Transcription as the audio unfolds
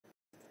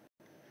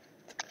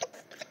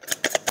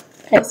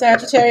Hey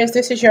Sagittarius,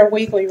 this is your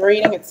weekly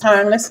reading. It's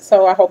timeless,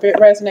 so I hope it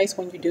resonates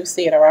when you do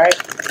see it, alright?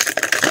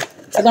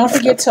 Don't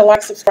forget to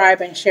like, subscribe,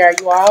 and share,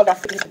 you all. Don't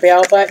forget the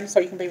bell button so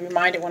you can be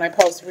reminded when I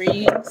post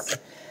readings.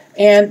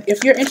 And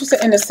if you're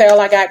interested in the sale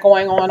I got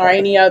going on or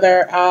any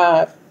other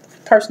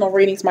personal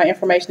readings, my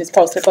information is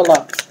posted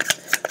below.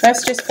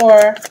 Messages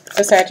for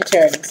the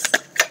Sagittarius.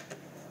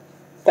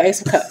 The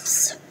Ace of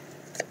Cups.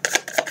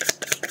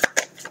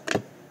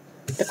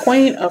 The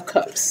Queen of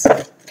Cups.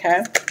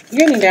 Okay?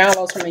 You're getting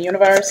downloads from the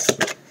universe.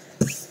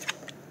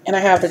 And I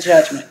have the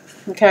Judgment.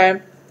 Okay?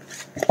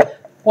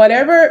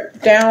 Whatever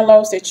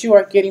downloads that you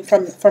are getting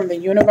from the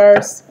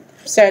universe,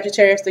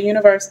 Sagittarius, the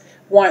universe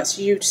wants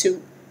you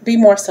to be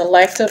more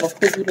selective of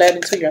who you let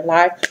into your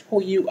life,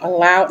 who you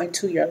allow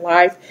into your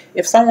life.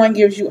 If someone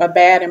gives you a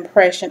bad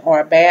impression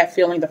or a bad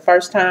feeling the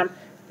first time,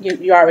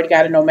 you already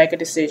got to know, make a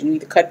decision. You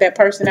either cut that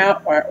person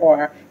out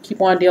or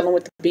keep on dealing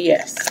with the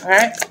BS. All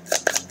right?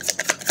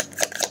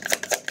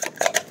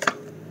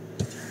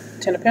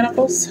 Ten of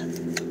Pentacles.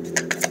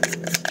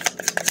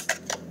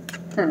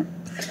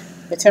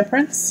 The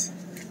Temperance.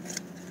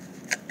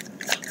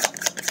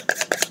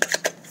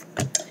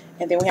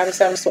 And then we have the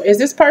Seven of Swords. Is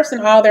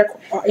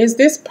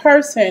this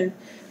person,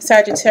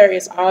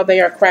 Sagittarius, all they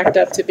are cracked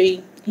up to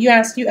be? You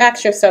ask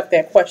yourself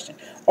that question.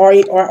 Or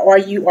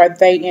are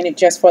they in it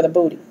just for the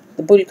booty?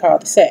 The booty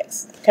called the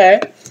sex.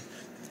 Okay?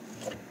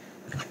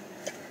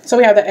 So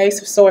we have the Ace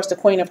of Swords, the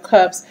Queen of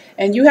Cups,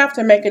 and you have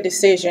to make a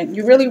decision.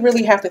 You really,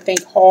 really have to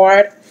think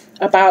hard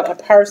about a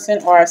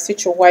person or a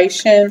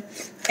situation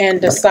and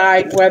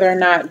decide whether or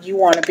not you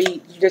want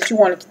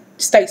to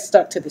stay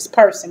stuck to this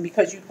person,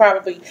 because you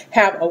probably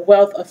have a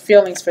wealth of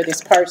feelings for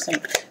this person.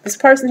 This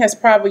person has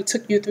probably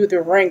took you through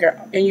the ringer,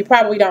 and you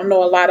probably don't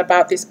know a lot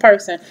about this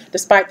person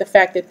despite the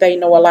fact that they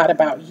know a lot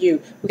about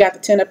you. We got the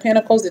Ten of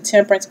Pentacles, the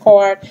Temperance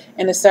card,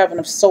 and the Seven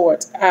of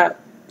Swords.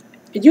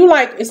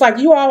 It's like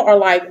you all are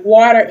like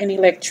water and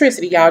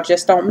electricity. Y'all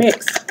just don't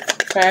mix.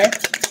 Okay?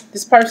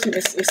 This person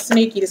is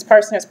sneaky. This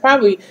person has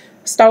probably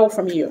stole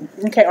from you,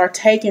 okay, or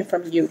taken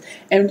from you,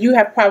 and you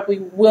have probably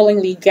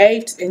willingly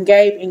gave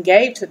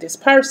to this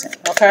person,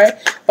 okay.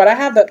 But I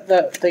have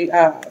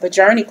the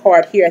Journey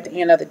card here at the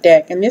end of the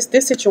deck, and this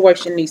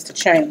situation needs to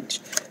change.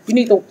 You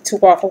need to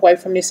walk away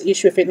from this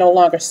issue if it no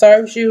longer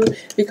serves you,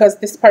 because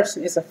this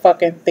person is a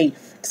fucking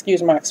thief.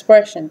 Excuse my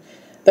expression.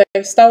 They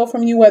stole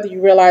from you whether you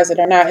realize it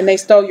or not, and they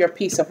stole your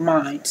peace of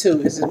mind too,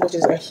 which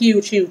is a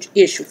huge, huge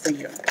issue for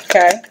you,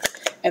 okay.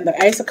 And the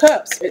Ace of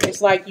Cups,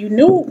 it's like you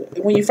knew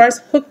when you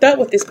first hooked up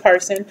with this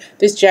person,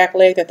 this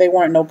jackleg, that they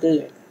weren't no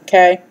good,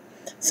 okay?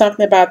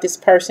 Something about this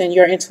person,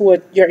 your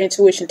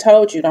intuition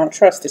told you don't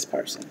trust this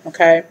person,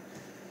 okay?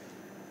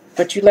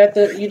 But you let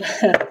the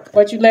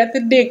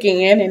dick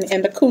in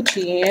and the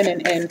coochie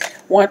in, and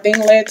one thing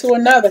led to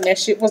another, and that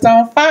shit was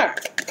on fire,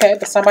 okay?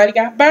 But somebody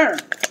got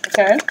burned,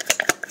 okay?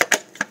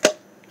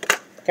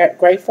 Got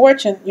great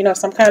fortune,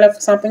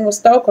 something was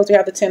stole, because we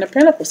have the Ten of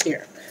Pentacles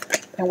here.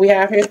 And we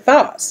have here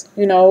thoughts,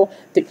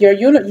 that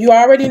you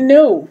already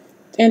knew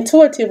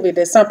intuitively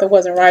that something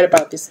wasn't right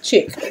about this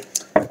chick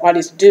or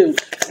this dude.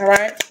 All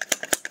right,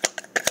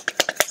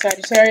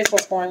 Sagittarius,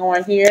 what's going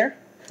on here?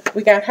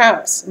 We got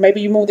House.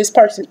 Maybe you move this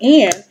person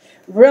in,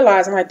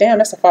 realizing like, damn,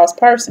 that's a false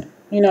person.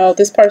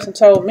 This person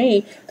told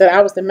me that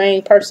I was the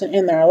main person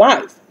in their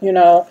life.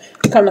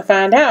 Come to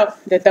find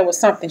out that there was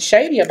something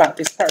shady about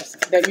this person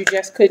that you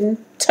just couldn't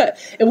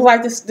touch. It was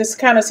like this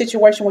kind of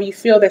situation where you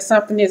feel that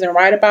something isn't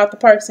right about the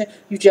person.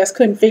 You just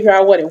couldn't figure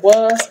out what it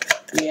was.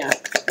 Yeah.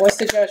 What's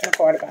the Judgment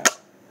card about?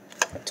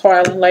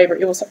 Toil and labor.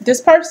 It was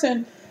this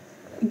person.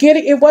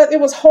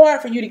 It was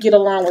hard for you to get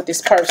along with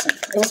this person.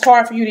 It was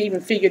hard for you to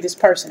even figure this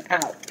person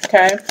out.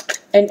 Okay,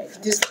 and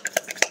this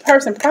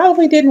person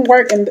probably didn't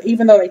work, and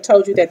even though they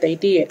told you that they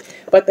did,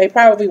 but they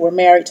probably were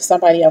married to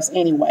somebody else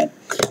anyway.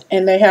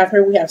 And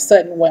we have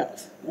sudden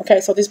wealth. Okay,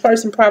 so this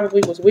person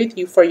probably was with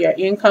you for your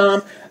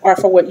income or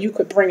for what you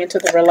could bring into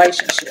the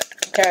relationship.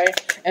 Okay,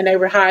 and they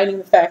were hiding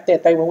the fact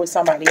that they were with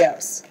somebody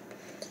else.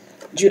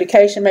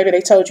 Adjudication, maybe they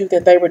told you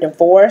that they were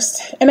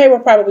divorced, and they were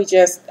probably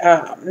just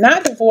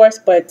not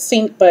divorced, but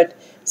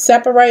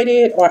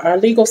separated, or a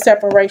legal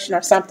separation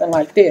or something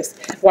like this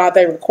while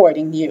they were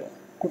courting you.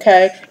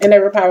 Okay, and they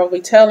were probably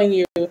telling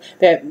you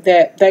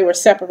that they were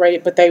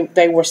separated, but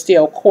they were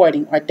still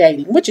courting or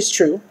dating, which is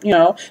true.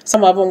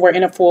 Some of them were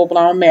in a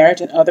full-blown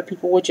marriage, and other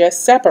people were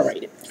just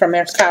separated from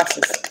their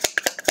spouses.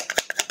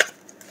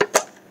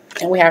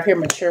 And we have here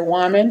mature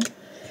woman,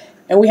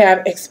 and we have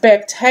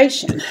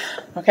expectation.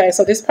 Okay,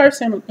 so this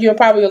person, you're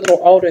probably a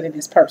little older than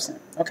this person.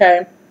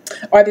 Okay,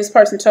 or this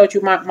person told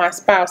you my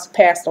spouse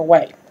passed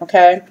away.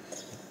 Okay.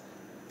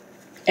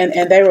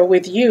 And they were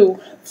with you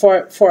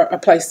for a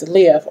place to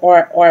live,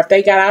 or if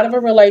they got out of a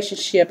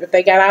relationship, if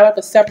they got out of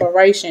a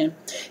separation,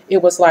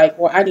 it was like,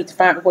 you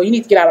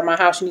need to get out of my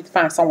house, you need to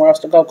find somewhere else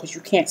to go, because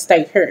you can't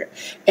stay here.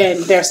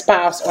 And their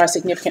spouse or a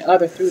significant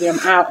other threw them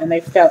out, and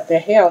they felt the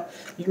hell,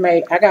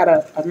 I got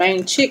a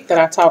main chick that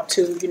I talked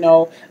to,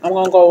 I'm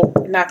gonna go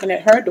knocking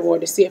at her door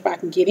to see if I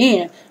can get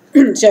in,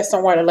 just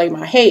somewhere to lay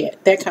my head,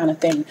 that kind of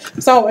thing.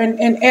 So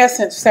in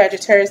essence,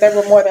 Sagittarius, they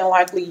were more than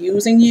likely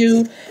using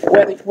you,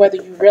 whether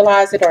you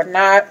realize it or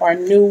not, or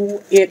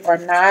knew it or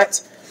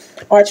not,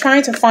 or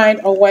trying to find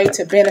a way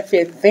to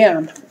benefit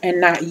them and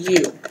not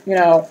you. You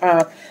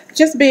know,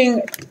 just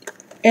being,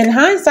 in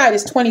hindsight,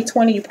 is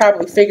 2020. You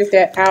probably figured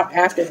that out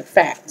after the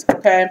fact.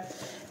 Okay,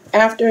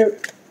 after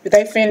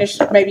they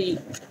finished maybe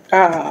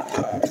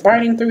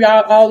burning through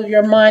all of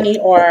your money,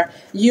 or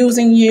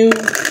using you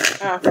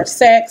for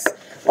sex,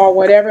 or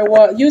whatever it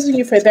was, using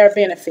you for their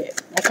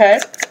benefit. Okay,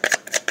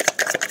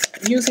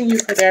 using you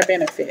for their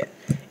benefit.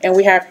 And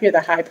we have here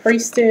the High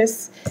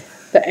Priestess,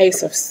 the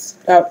Ace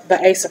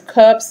of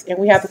Cups, and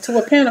we have the Two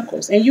of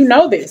Pentacles. And you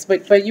know this,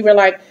 but you were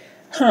like,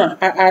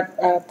 I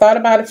thought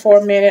about it for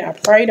a minute. I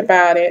prayed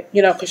about it,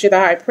 you know, because you're the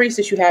High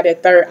Priestess. You had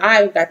that third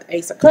eye. You got the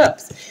Ace of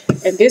Cups.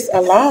 And this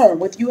alone,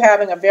 with you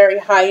having a very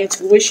high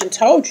intuition,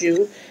 told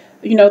you,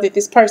 you know, that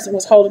this person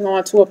was holding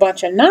on to a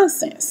bunch of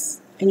nonsense.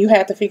 And you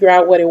had to figure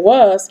out what it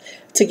was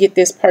to get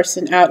this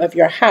person out of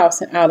your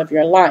house and out of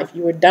your life.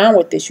 You were done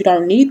with this. You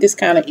don't need this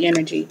kind of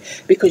energy,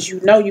 because you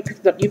know you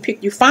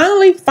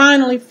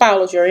finally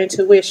followed your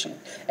intuition,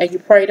 and you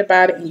prayed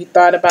about it and you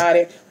thought about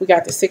it. We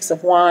got the Six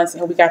of Wands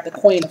and we got the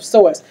Queen of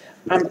Swords.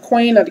 I'm the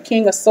Queen of the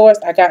King of Swords.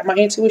 I got my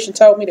intuition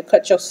told me to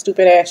cut your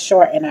stupid ass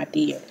short, and I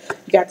did.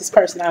 You got this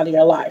person out of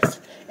your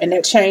life, and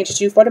that changed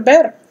you for the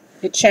better.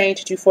 It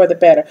changed you for the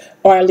better,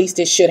 or at least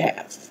it should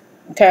have.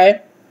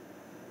 Okay?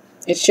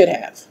 It should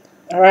have.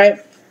 All right?